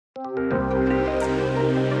Welcome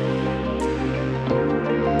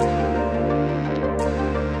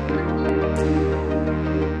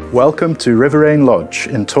to Riverain Lodge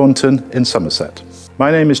in Taunton in Somerset.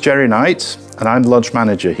 My name is Jerry Knight and I'm the lodge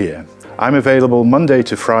manager here. I'm available Monday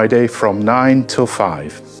to Friday from 9 till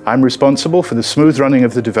 5. I'm responsible for the smooth running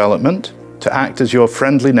of the development, to act as your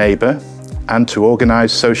friendly neighbour and to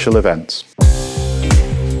organise social events.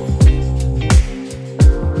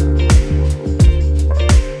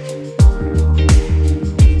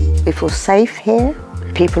 We feel safe here,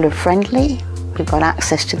 people are friendly, we've got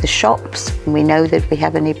access to the shops, and we know that if we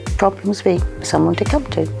have any problems, we have someone to come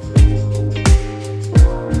to.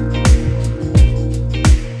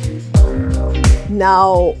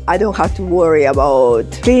 Now I don't have to worry about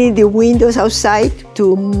cleaning the windows outside,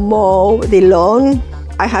 to mow the lawn.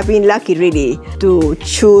 I have been lucky really to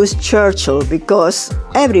choose Churchill because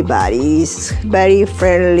everybody is very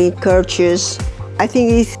friendly, courteous. I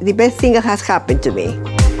think it's the best thing that has happened to me.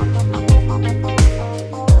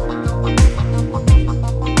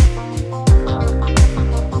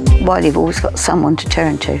 Well, you've always got someone to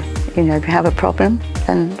turn to. You know, if you have a problem,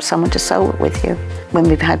 then someone to solve it with you. When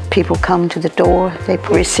we've had people come to the door, they've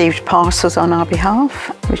received parcels on our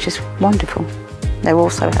behalf, which is wonderful. They're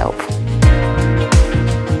also helpful.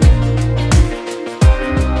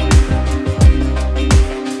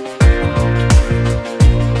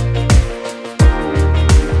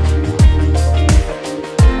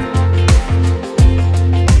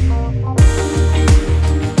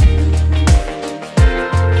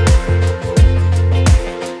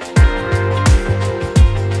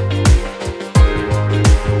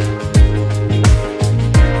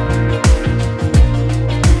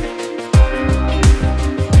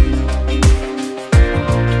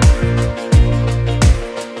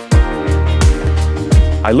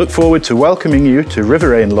 I look forward to welcoming you to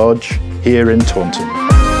Riverain Lodge here in Taunton.